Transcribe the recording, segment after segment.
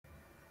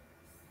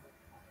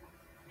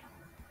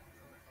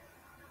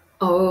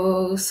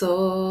O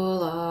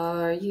soul,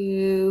 are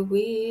you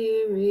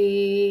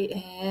weary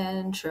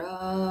and troubled?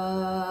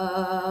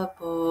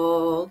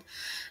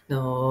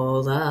 No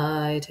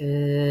light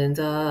in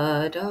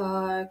the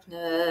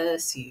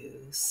darkness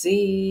you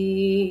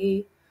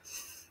see.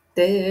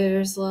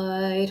 There's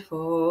light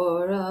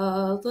for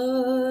a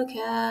look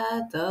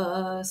at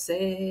the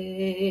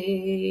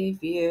Savior,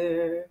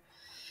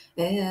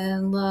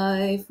 and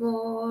life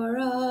more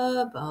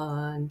abundant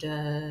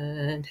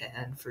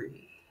and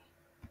free.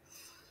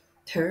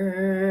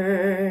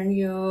 Turn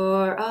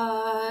your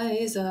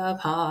eyes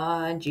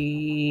upon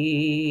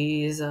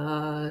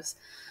Jesus.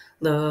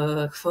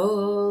 Look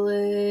full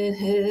in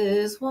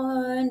his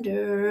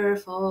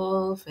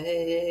wonderful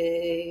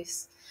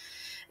face,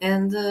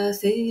 and the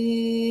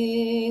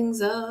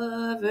things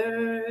of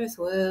earth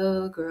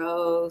will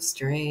grow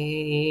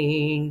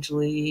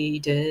strangely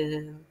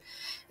dim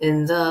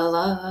in the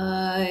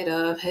light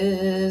of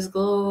his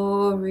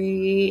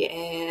glory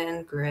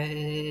and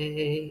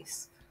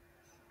grace.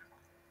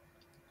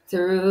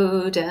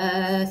 Through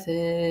death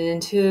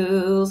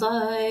into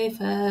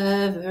life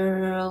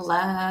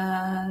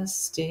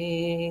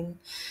everlasting,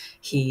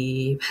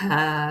 he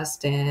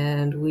passed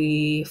and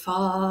we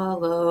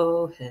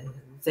follow him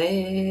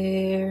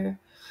there.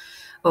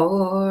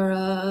 O'er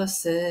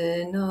us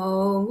sin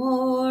no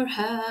more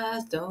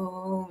hath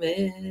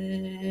dominion,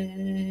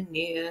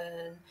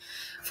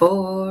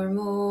 for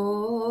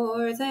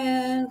more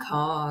than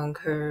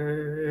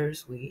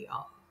conquerors we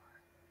are.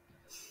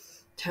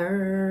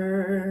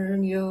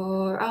 Turn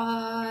your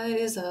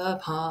eyes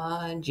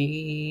upon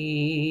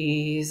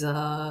Jesus.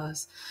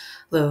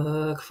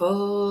 Look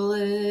full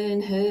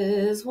in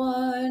his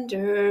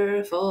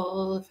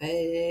wonderful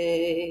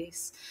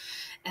face,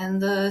 and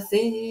the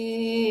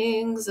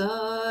things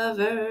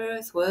of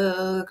earth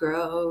will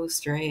grow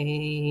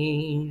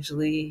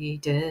strangely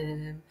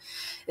dim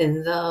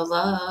in the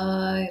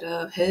light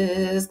of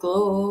his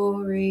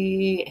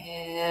glory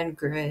and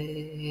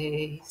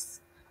grace.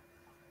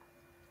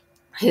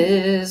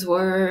 His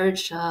word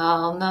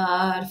shall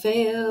not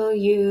fail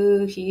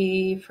you,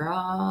 he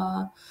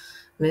promised.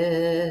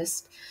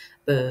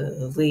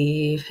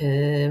 Believe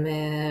him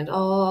and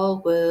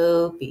all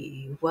will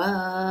be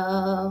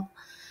well.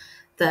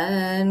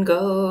 Then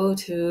go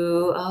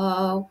to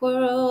a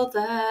world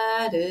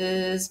that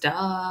is dying,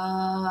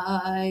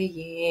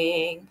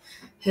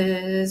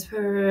 his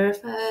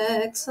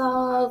perfect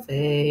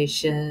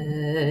salvation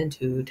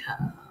to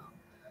tell.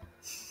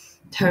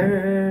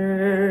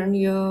 Turn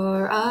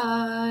your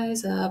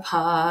eyes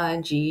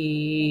upon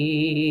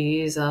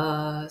Jesus.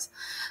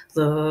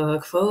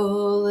 Look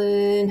full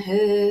in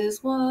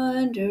his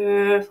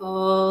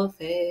wonderful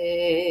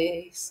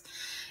face,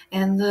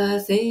 and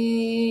the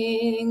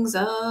things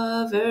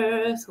of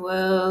earth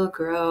will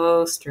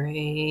grow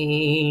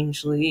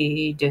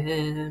strangely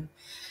dim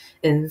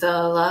in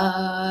the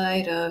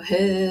light of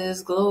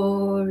his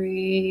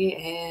glory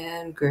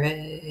and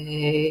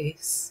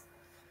grace.